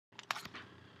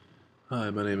Hi,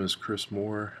 my name is Chris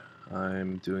Moore.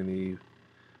 I'm doing the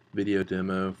video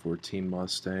demo for Team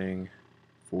Mustang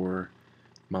for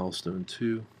Milestone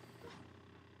 2.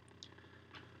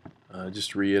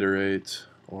 Just to reiterate,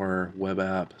 our web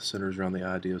app centers around the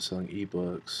idea of selling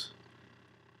ebooks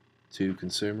to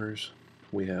consumers.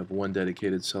 We have one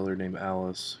dedicated seller named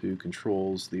Alice who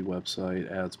controls the website,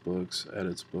 adds books,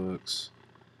 edits books,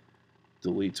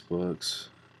 deletes books,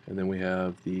 and then we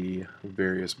have the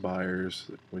various buyers,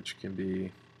 which can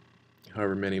be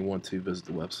however many want to visit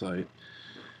the website.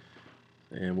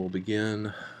 And we'll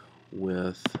begin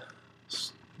with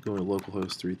going to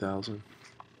localhost 3000.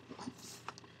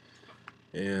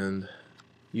 And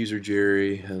user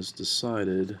Jerry has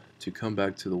decided to come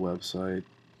back to the website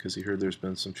because he heard there's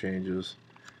been some changes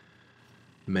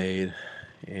made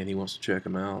and he wants to check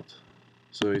them out.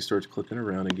 So he starts clicking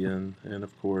around again, and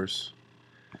of course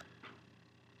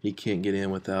he can't get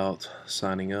in without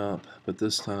signing up, but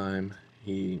this time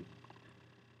he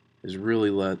is really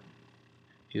let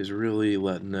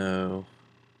know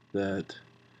that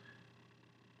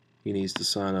he needs to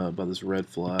sign up by this red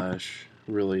flash,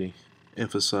 really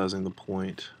emphasizing the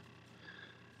point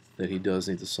that he does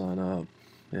need to sign up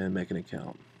and make an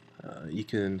account. You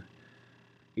can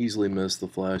easily miss the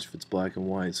flash if it's black and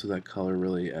white, so that color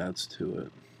really adds to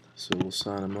it. So we'll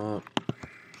sign him up.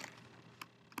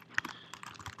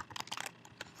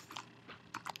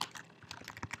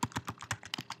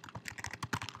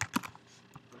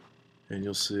 And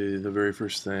you'll see the very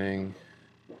first thing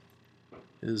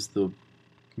is the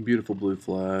beautiful blue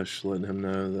flash letting him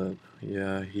know that,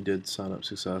 yeah, he did sign up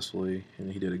successfully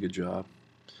and he did a good job.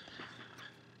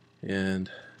 And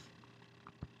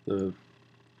the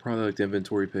product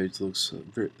inventory page looks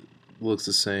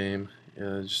the same,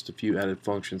 just a few added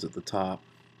functions at the top.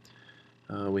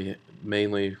 We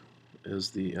mainly is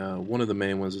the one of the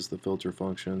main ones is the filter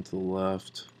function to the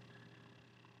left,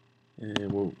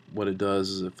 and what it does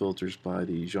is it filters by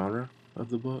the genre of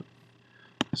the book.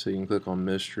 So you can click on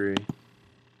mystery,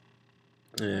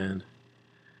 and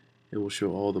it will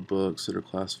show all the books that are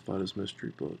classified as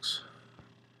mystery books.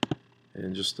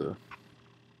 And just to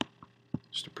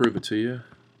prove it to you,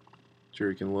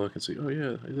 Jerry can look and see, oh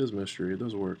yeah, it is mystery, it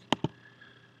does work.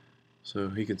 So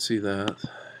he can see that.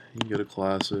 You can go to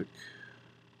classic.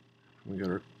 We got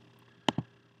our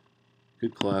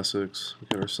good classics, we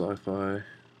got our sci-fi,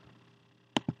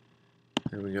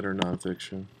 and we got our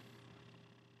nonfiction.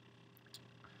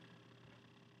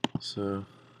 So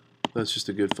that's just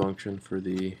a good function for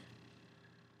the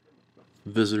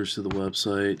visitors to the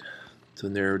website to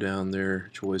narrow down their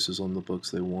choices on the books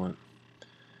they want.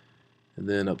 And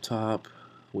then up top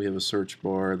we have a search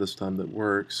bar, this time that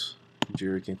works.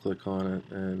 Jerry can click on it,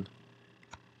 and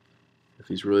if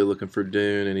he's really looking for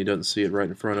Dune and he doesn't see it right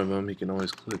in front of him, he can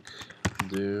always click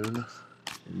Dune,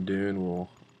 and Dune will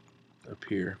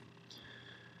appear.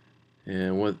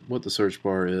 And what the search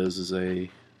bar is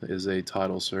a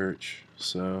title search.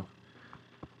 So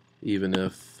even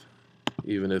if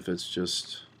it's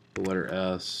just the letter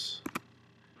S,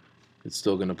 it's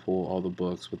still going to pull all the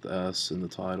books with the S in the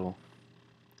title.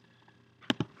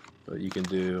 But you can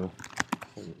do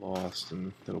Lost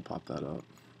and it'll pop that up.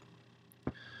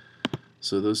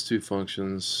 So those two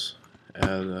functions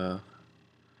add a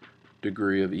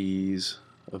degree of ease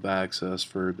of access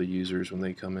for the users when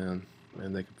they come in,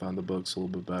 and they can find the books a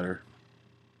little bit better.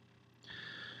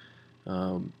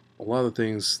 A lot of the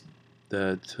things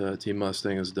that Team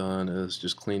Mustang has done is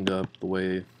just cleaned up the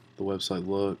way the website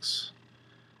looks.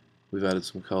 We've added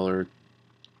some color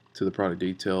to the product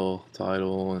detail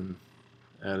title and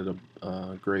added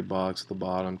a gray box at the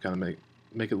bottom, kind of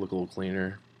make it look a little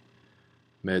cleaner.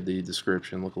 Made the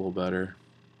description look a little better,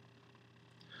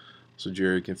 so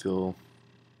Jerry can feel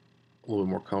a little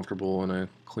bit more comfortable in a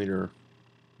cleaner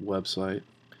website.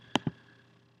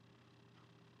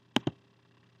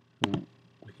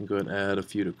 We can go ahead and add a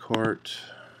few to cart,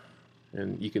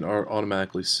 and you can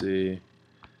automatically see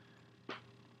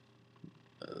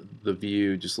the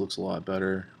view just looks a lot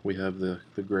better. We have the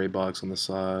gray box on the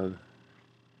side,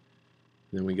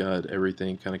 then we got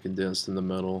everything kind of condensed in the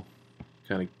middle.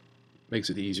 Kind of makes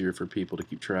it easier for people to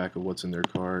keep track of what's in their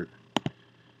cart.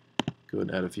 Go ahead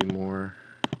and add a few more.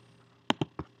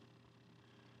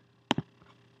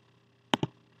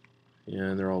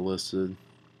 And they're all listed.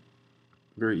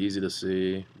 Very easy to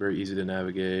see, very easy to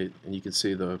navigate, and you can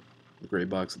see the gray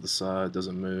box at the side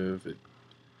doesn't move. It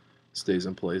stays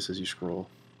in place as you scroll.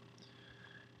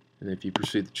 And if you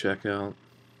proceed to checkout,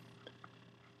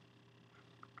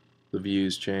 the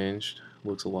view's changed,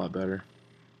 looks a lot better.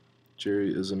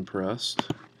 Jerry is impressed.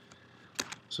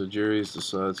 So Jerry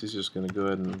decides he's just going to go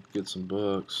ahead and get some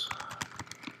books.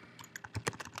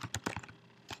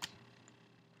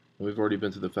 We've already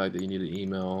been to the fact that you need an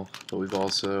email, but we've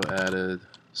also added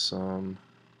some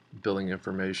billing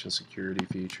information security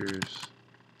features.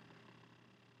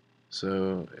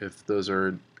 So if those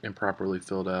are improperly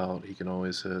filled out, he can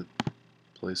always hit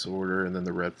place order, and then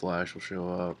the red flash will show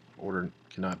up. Order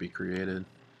cannot be created.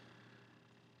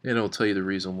 And it'll tell you the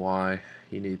reason why.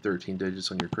 You need 13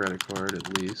 digits on your credit card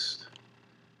at least.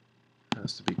 It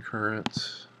has to be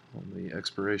current on the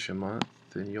expiration month,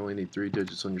 and you only need 3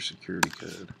 digits on your security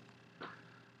code.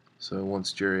 So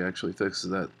once Jerry actually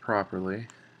fixes that properly,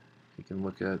 he can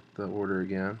look at the order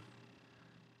again,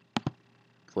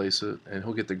 place it, and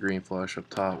he'll get the green flash up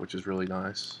top, which is really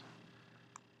nice.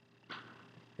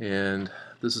 And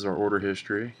this is our order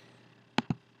history.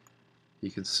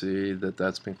 You can see that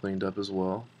that's been cleaned up as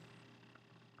well.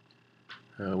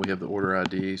 We have the order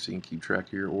ID, so you can keep track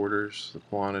of your orders, the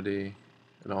quantity,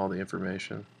 and all the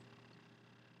information.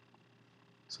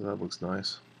 So that looks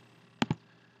nice.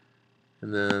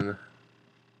 And then,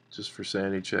 just for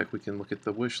sanity check, we can look at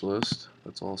the wish list.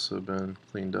 That's also been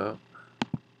cleaned up.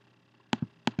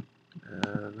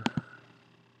 Add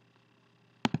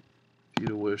view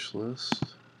to wish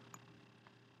list.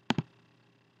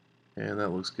 And that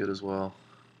looks good as well.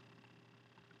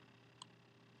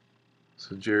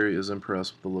 So Jerry is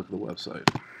impressed with the look of the website.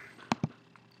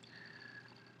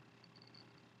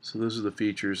 So those are the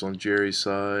features on Jerry's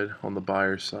side. On the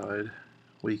buyer's side,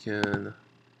 we can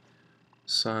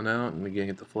sign out and again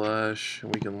get the flash,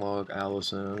 and we can log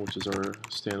Alice in, which is our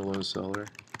standalone seller.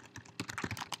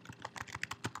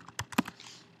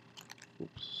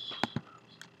 Oops.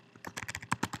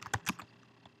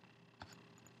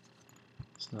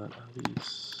 It's not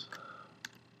Alice.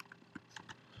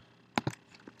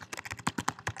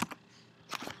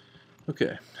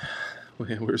 Okay,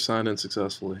 we're signed in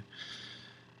successfully.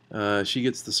 She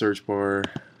gets the search bar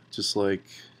just like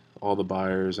all the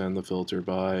buyers and the filter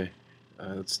by.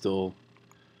 It's still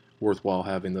worthwhile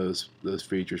having those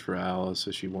features for Alice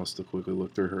if she wants to quickly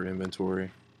look through her inventory.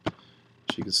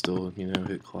 She can still,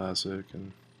 hit classic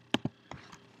and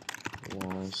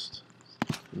lost,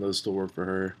 and those still work for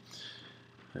her.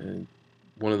 And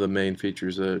one of the main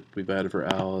features that we've added for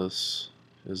Alice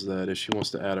is that if she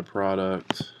wants to add a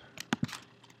product,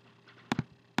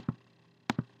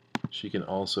 she can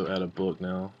also add a book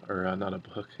now, or not a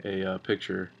book, a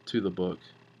picture to the book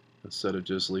instead of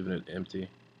just leaving it empty.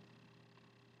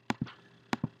 So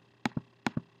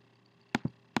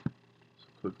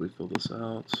quickly fill this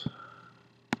out.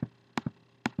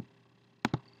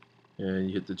 And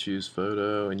you hit the choose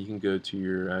photo, and you can go to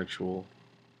your actual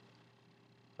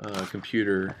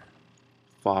computer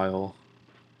file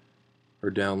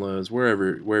or downloads,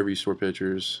 wherever you store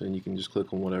pictures, and you can just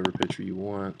click on whatever picture you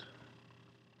want.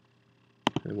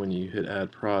 And when you hit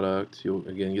add product, you'll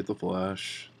again get the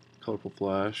flash, colorful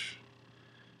flash,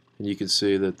 and you can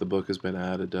see that the book has been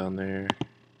added down there.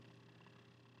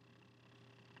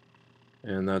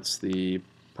 And that's the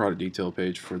product detail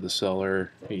page for the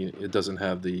seller. It doesn't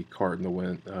have the cart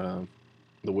and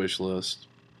the wish list,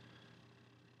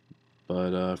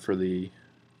 but for the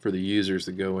users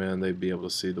that go in, they'd be able to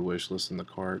see the wish list and the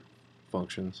cart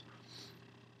functions.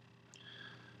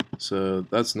 So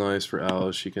that's nice for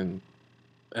Alice. She can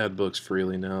add books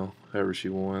freely now, however she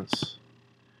wants,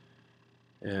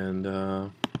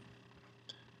 and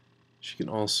she can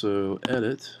also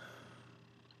edit.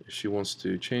 If she wants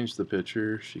to change the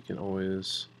picture, she can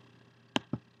always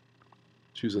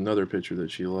choose another picture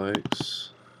that she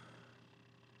likes,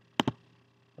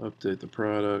 update the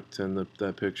product, and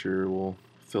that picture will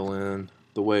fill in.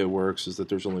 The way it works is that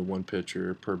there's only one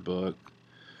picture per book,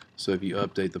 so if you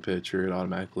update the picture, it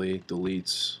automatically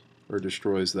deletes or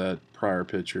destroys that prior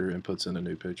picture and puts in a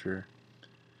new picture.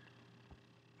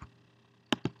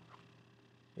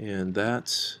 And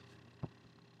that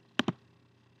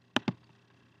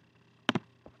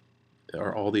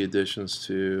are all the additions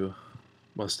to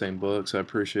Mustang books. I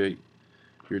appreciate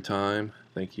your time.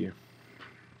 Thank you.